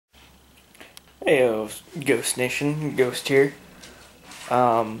Hey, Ghost Nation, Ghost here.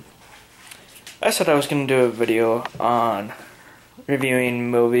 Um, I said I was gonna do a video on reviewing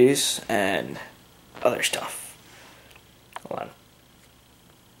movies and other stuff. Hold on.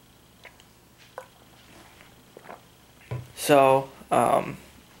 So,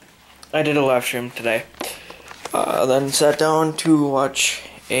 I did a live stream today. Then sat down to watch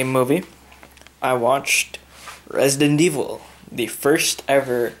a movie. I watched Resident Evil, the first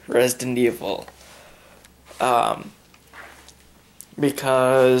ever Resident Evil.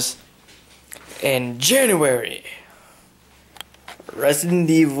 Because in January, Resident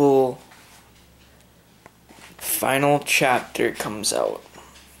Evil final chapter comes out.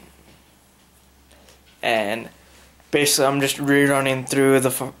 And basically I'm just rerunning through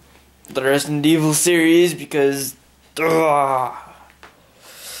the Resident Evil series because they're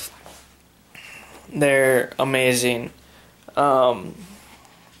amazing.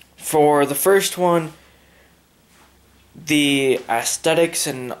 For the first one, the aesthetics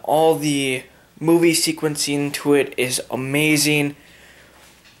and all the movie sequencing to it is amazing.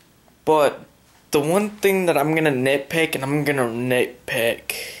 But the one thing that I'm gonna nitpick, and I'm gonna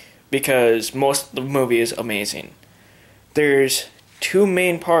nitpick because most of the movie is amazing, there's two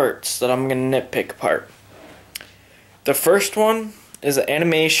main parts that I'm gonna nitpick apart. The first one is the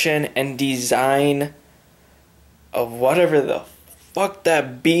animation and design of whatever the fuck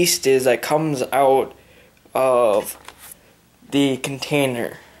that beast is that comes out of the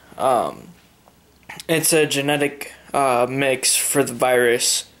container. It's a genetic mix for the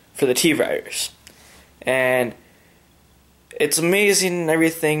virus, for the T virus. And it's amazing and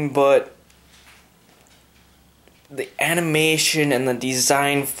everything, but the animation and the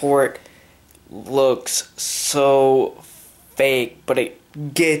design for it looks so fake, but it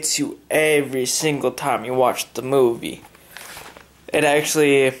gets you every single time you watch the movie. It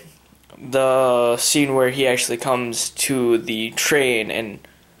actually, the scene where he actually comes to the train and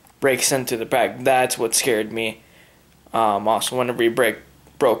breaks into the back, that's what scared me. Also, whenever he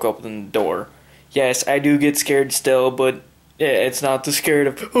broke open the door. Yes, I do get scared still, but it's not the scared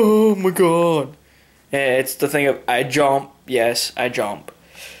of, oh my god. It's the thing of, I jump. Yes, I jump.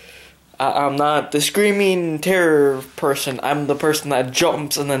 I'm not the screaming terror person. I'm the person that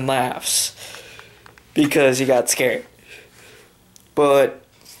jumps and then laughs because he got scared. But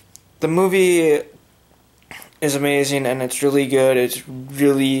the movie is amazing and it's really good. It's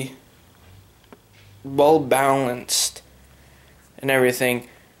really well balanced and everything.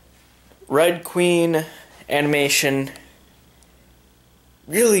 Red Queen animation,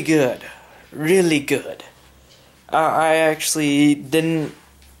 really good. Really good. I actually didn't...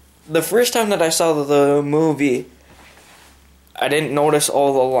 The first time that I saw the movie, I didn't notice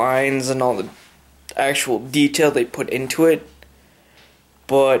all the lines and all the actual detail they put into it.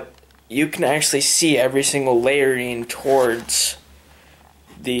 But you can actually see every single layering towards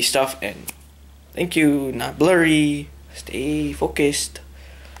the stuff. And thank you, not blurry. Stay focused.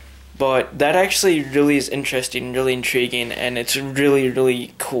 But that actually really is interesting, really intriguing, and it's really,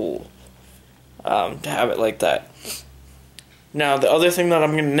 really cool to have it like that. Now, the other thing that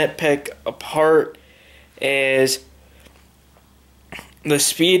I'm going to nitpick apart is the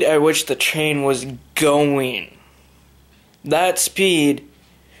speed at which the train was going. That speed,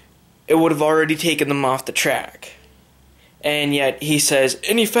 it would have already taken them off the track. And yet he says,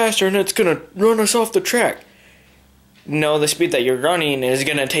 any faster and it's going to run us off the track. No, the speed that you're running is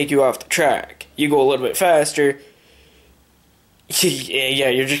going to take you off the track. You go a little bit faster, yeah,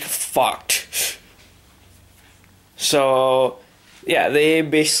 you're just fucked. So, yeah, they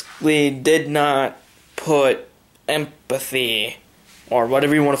basically did not put empathy, or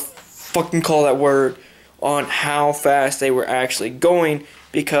whatever you want to fucking call that word, on how fast they were actually going,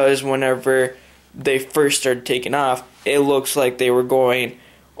 because whenever they first started taking off, it looks like they were going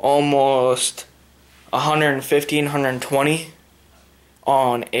almost 115, 120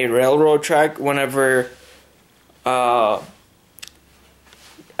 on a railroad track, whenever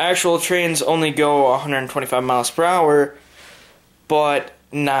actual trains only go 125 miles per hour, but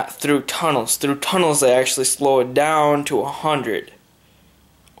not through tunnels. Through tunnels, they actually slow it down to 100,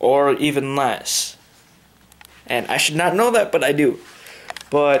 or even less. And I should not know that, but I do.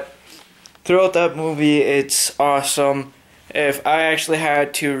 But throughout that movie, it's awesome. If I actually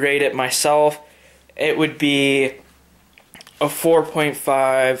had to rate it myself, it would be a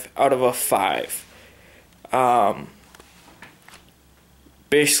 4.5 out of a 5.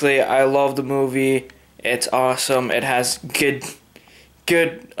 Basically, I love the movie. It's awesome. It has good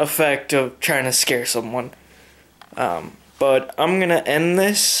effect of trying to scare someone. But I'm gonna end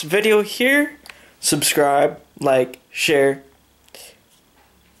this video here. Subscribe, like, share.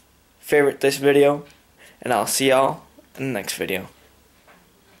 favorite this video, and I'll see y'all in the next video.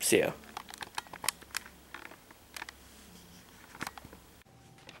 See ya.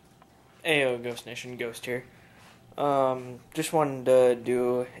 Ayo, Ghost Nation, Ghost here. Just wanted to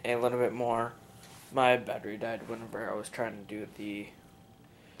do a little bit more. My battery died whenever I was trying to do the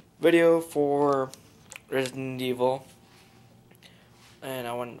video for Resident Evil, and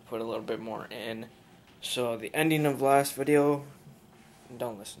I wanted to put a little bit more in. So the ending of the last video,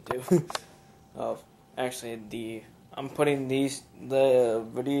 don't listen to. Actually, I'm putting the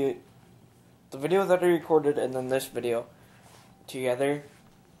video that I recorded and then this video together.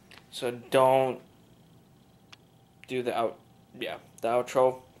 So don't do the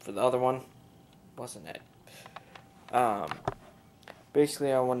outro for the other one. Wasn't it?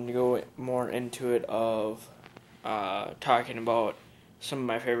 Basically, I wanted to go more into it of talking about some of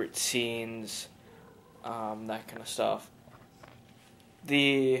my favorite scenes, that kind of stuff.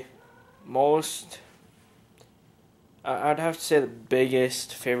 The most, I'd have to say the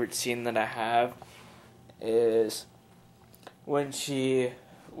biggest favorite scene that I have is when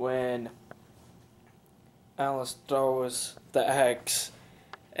Alice throws the X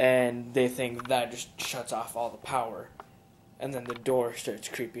and they think that just shuts off all the power, and then the door starts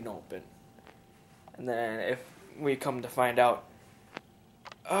creeping open, and then if we come to find out,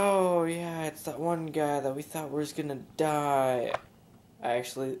 oh yeah, it's that one guy that we thought was gonna die. I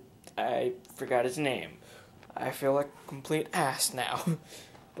forgot his name. I feel like a complete ass now.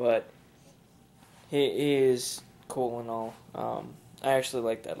 But he is cool and all. I actually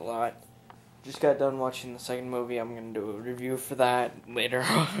like that a lot. Just got done watching the second movie. I'm gonna do a review for that later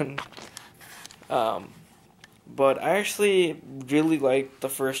on. But I actually really liked the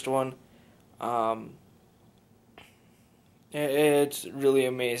first one. It's really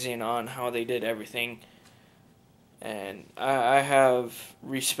amazing on how they did everything. And I have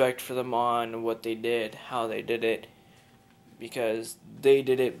respect for them on what they did, how they did it, because they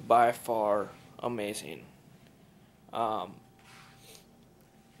did it by far amazing.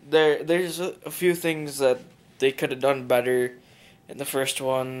 There's a few things that they could have done better in the first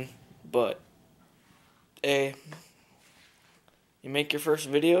one, but you make your first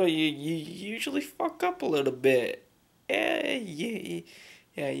video, you usually fuck up a little bit. Yeah, you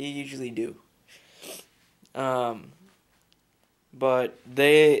usually do. But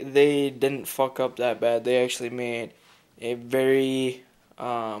they didn't fuck up that bad. They actually made a very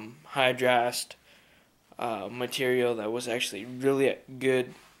high drast material that was actually really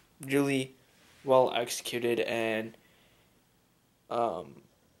good, really well executed, and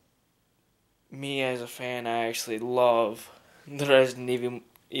me as a fan, I actually love the Resident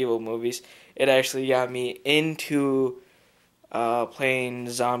Evil movies. It actually got me into playing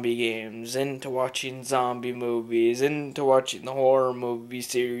zombie games, into watching zombie movies, into watching the horror movie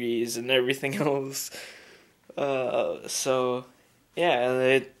series and everything else. So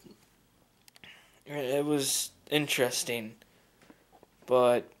yeah, it was interesting,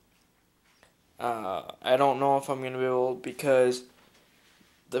 but I don't know if I'm gonna be able, because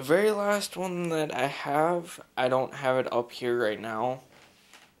the very last one that I don't have it up here right now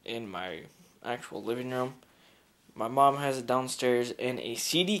in my actual living room. My mom has it downstairs in a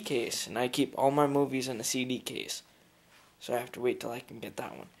CD case, and I keep all my movies in a CD case. So I have to wait till I can get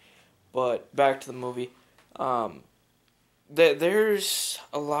that one. But back to the movie. There's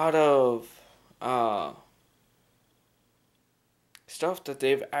a lot of stuff that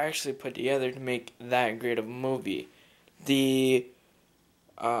they've actually put together to make that great of a movie. The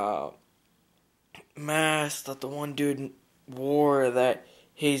mask that the one dude wore, that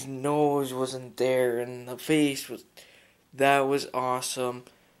his nose wasn't there and the face was awesome.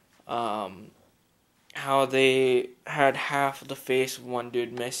 How they had half of the face of one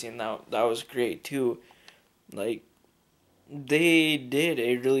dude missing, that was great too. Like, they did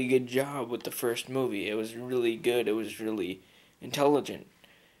a really good job with the first movie. It was really good. It was really intelligent,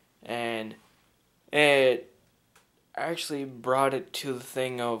 and it actually brought it to the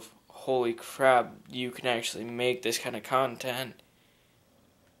thing of, holy crap, you can actually make this kind of content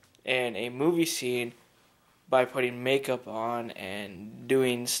in a movie scene by putting makeup on and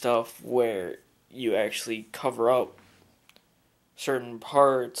doing stuff where you actually cover up certain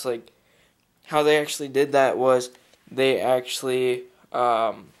parts. Like, how they actually did that was they actually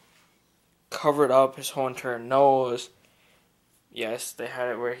covered up his whole entire nose. Yes, they had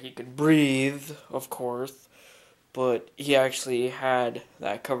it where he could breathe, of course, but he actually had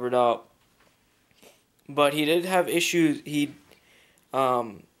that covered up. But he did have issues. He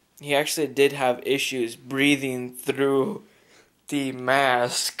actually did have issues breathing through the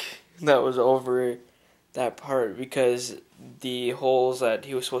mask that was over that part because the holes that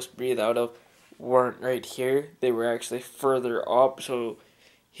he was supposed to breathe out of weren't right here. They were actually further up, so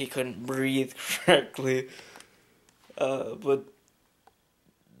he couldn't breathe correctly. But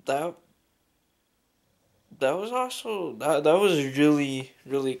that was also that was really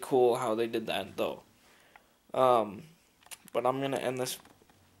really cool how they did that though. But I'm gonna end this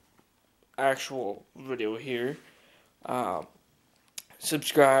actual video here.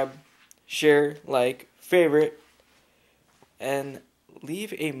 Subscribe, share, like, favorite, and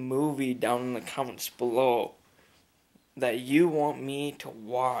leave a movie down in the comments below that you want me to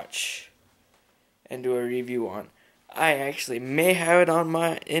watch and do a review on. I actually may have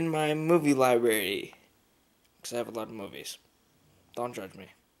it in my movie library because I have a lot of movies. Don't judge me.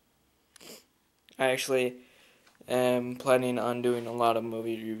 I actually am planning on doing a lot of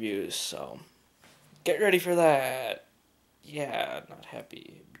movie reviews, so get ready for that. Yeah, not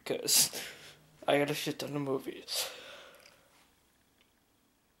happy because I got a shit ton of movies.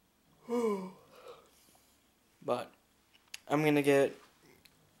 But I'm gonna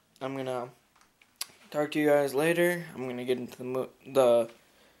talk to you guys later. I'm gonna get into the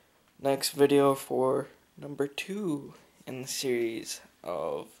next video for number 2 in the series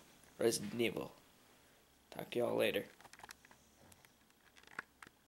of Resident Evil. Talk to y'all later.